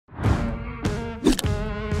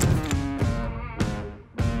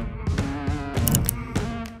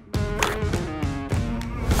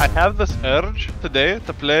have this urge today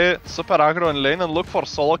to play super aggro in lane and look for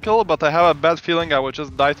solo kill, but I have a bad feeling I would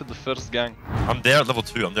just die to the first gang. I'm there at level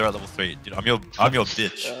 2, I'm there at level 3. Dude, I'm your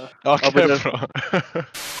bitch. Okay, bro.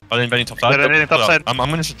 I didn't any top side. Top side. I'm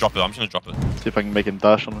gonna just drop it, I'm just gonna drop it. See if I can make him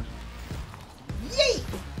dash on me. Yay!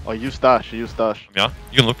 Oh, use dash, use dash. Yeah,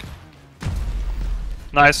 you can look.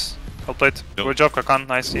 Nice. Well played. Yo. Good job, Kakan.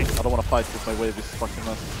 Nice. I don't wanna fight with my wave is fucking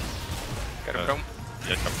mess. Got him down.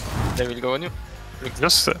 Yeah, come. They will go on you.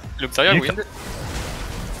 Just Looks like I You win it.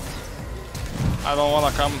 I don't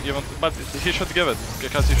wanna come even, but he should give it,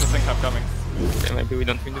 because he should think I'm coming. Okay, maybe we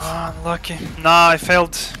don't win this. unlucky. Nah, I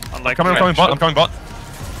failed. Unlike I'm coming bot, I'm coming bot.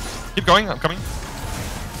 Keep going, I'm coming.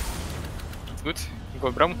 It's good.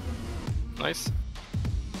 Go Brown. Nice.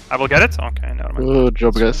 I will get it? Okay, never mind. Good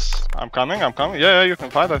job, guys. I'm coming. Yeah, you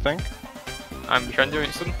can fight, I think. I'm behind you,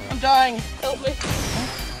 Instant. I'm dying. Help me.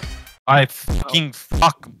 I fucking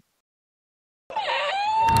fuck.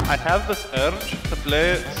 I have this urge to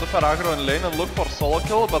play super aggro in lane and look for solo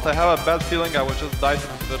kill, but I have a bad feeling I would just die to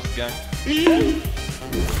the first gang.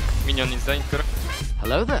 Minion is dying, correct?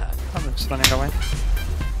 Hello there. I'm just running away.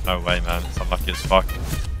 No way, man, it's unlucky as fuck.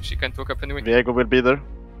 She can't walk up anyway. Viego will be there.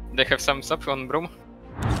 They have some sub on Brown.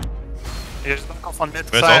 Here's the off on mid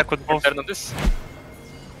Where's side. I all? could both. Turn on this.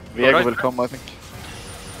 Viego Alright. will come, I think.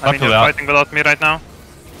 I mean, Buckle you're out. fighting without me right now.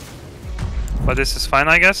 But this is fine,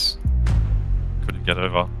 I guess. Couldn't get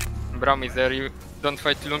over. Brown is there, you don't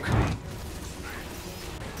fight too long.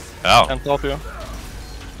 Ow. Can't help you.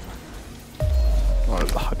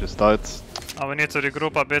 Oh, I just died. We need to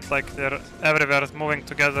regroup a bit, like they're everywhere moving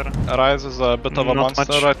together. Rise is a bit of a Not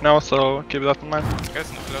monster much. right now, so keep that in mind.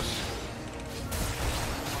 Guys, no flash.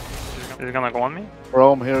 Is he gonna go on me?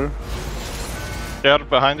 Rome here. Here,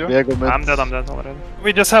 behind you. Viego mid. I'm dead already.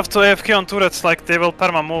 We just have to AFK on turrets, like they will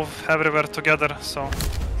perma move everywhere together, so.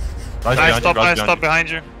 Rise Nice behind you, stop, rise nice behind stop you. behind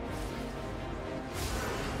you.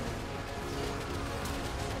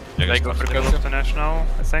 Yeah, They go go for They Kelsey. look to Nash now,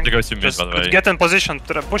 I think. They go to mid, Just by the way. get in position,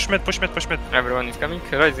 push mid, push mid, push mid. Everyone is coming.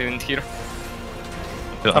 Rise isn't here.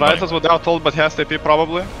 Rise is without ult, but he has TP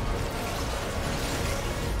probably.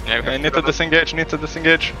 Yeah, we I have need to disengage,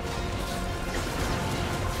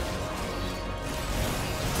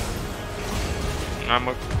 I'm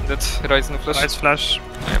dead. Rise no flash. Nice flash.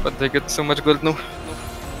 Yeah, but they get so much gold now.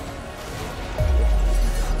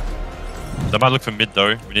 They might look for mid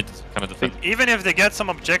though, we need to kind of defend. Even if they get some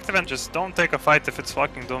objective and just don't take a fight if it's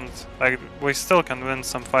fucking doomed. Like, we still can win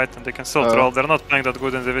some fight and they can still troll. They're not playing that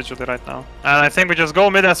good individually right now. And I think we just go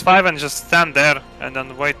mid S5 and just stand there and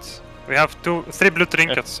then wait. We have 3 blue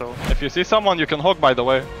trinkets, so. If you see someone, you can hook, by the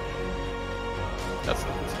way. That's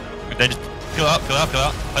not good. They just kill out.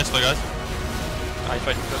 Nice slow guys. I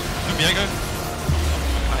fight flash. Viego.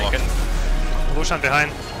 I can. Lucian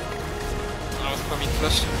behind. I was coming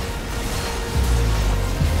flash.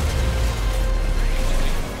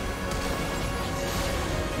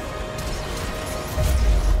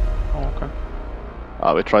 Oh, okay.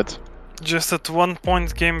 Ah, we tried. Just at one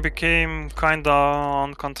point game became kinda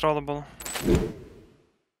uncontrollable.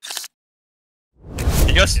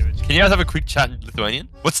 Can you guys have a quick chat in Lithuanian?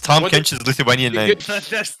 What's Tom Kench's Lithuanian name?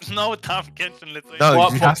 There's no Tom Kench in Lithuania. No,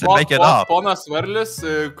 you have to make it up. Ponas Varlis,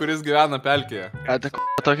 kuris gyvena pelkėje.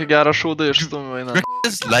 Tokį gerą šūdą išstumė.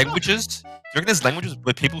 There's languages? Do you reckon there's languages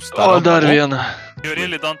where people O, start dar vieną. You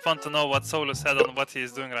really don't want to know what Saulius said and what he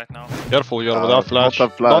is doing right now. Careful, you're without flash. not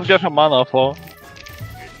have flash. Don't give him mana, for.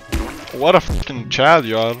 What a fucking Chad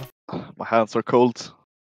you are. My hands are cold.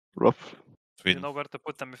 Rough. You know where to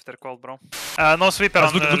put them if they're cold, bro. No sweeper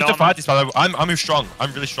on Look at the Leon. fight this, by the way. I'm strong.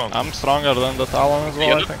 I'm really strong. I'm stronger than the Talon as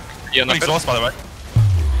well, I think. Yeah, I'm no exhaust, by the way.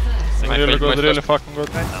 Really good, really fucking good.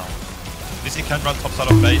 Right now. This thing can run top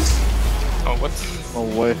side of base. Oh, what? No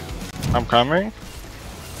way. I'm coming.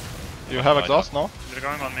 You have exhaust, no? They're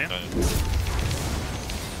going on me.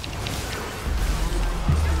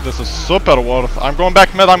 This is super worth. I'm going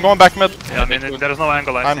back mid, Yeah, I mean, there's no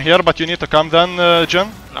angle, I I'm think. here, but you need to come then, Jin.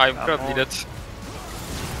 I'm probably dead.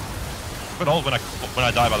 Good ult when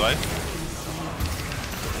I die, by the way.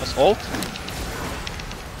 That's ult.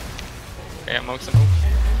 Okay, I'm out somehow.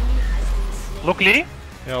 Look Lee.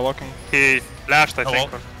 Yeah, looking. He flashed, I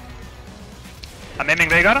think. well. I'm aiming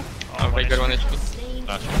Veigar. Oh, Veigar 1 HP.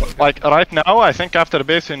 Like, right now, I think after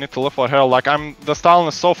base you need to look for hell. Like, the Stalin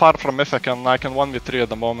is so far from Mythic and I can 1v3 at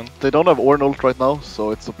the moment. They don't have Orn ult right now,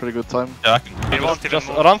 so it's a pretty good time. Yeah, I can. He won't even Just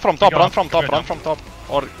move. run from top, Go run on, from go top, down. run from top.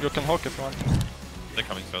 Or you can hook if you want. They're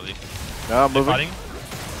coming slowly. Yeah, I'm They're moving. fighting.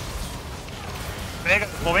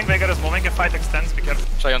 Veigar is moving, if fight extends, be careful.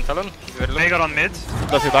 Try on Talon. He's very low. Veigar on mid.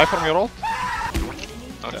 Does he die from your ult?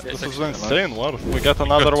 Okay, This is actually- insane worth. We get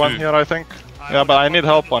another Got one two. here, I think. Yeah, but I need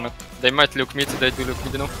help on it. They might look mid, they do look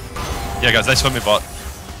mid now. Yeah, guys, nice for me bot.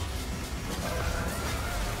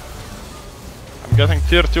 I'm getting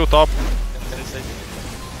tier 2 top.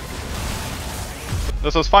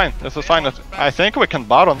 This is fine. This is fine. I think we can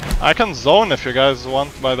Baron. I can zone if you guys want,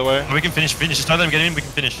 by the way. We can finish. Just let them get in, we can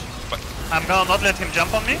finish. But I'm gonna not let him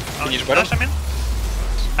jump on me. I'll Finish just Baron. flash him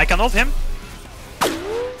in. I can ult him.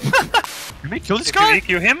 can we kill this If guy? you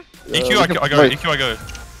EQ him. EQ, I go. wait. EQ, I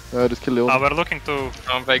go. Just kill Leon. We're looking to...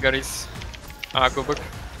 Veigar is... go back.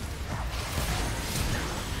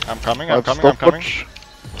 I'm coming. I I'm have coming. I'm coming.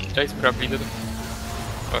 stopwatch. Jace probably dead.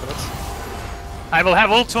 Forwards. I will have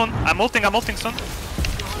ult soon. I'm ulting soon.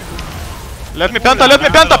 Let me penta. Let me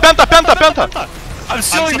penta. I'm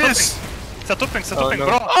stealing this! Satuping, no.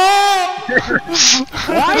 bro.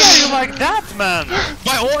 Why are you like that, man?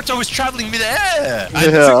 My auto was traveling mid-air!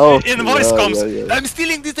 In voice comms. I'm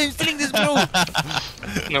stealing this, bro!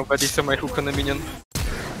 Nobody saw my hook on the minion.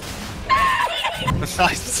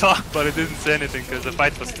 I saw, but it didn't say anything because the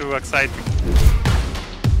fight was too exciting.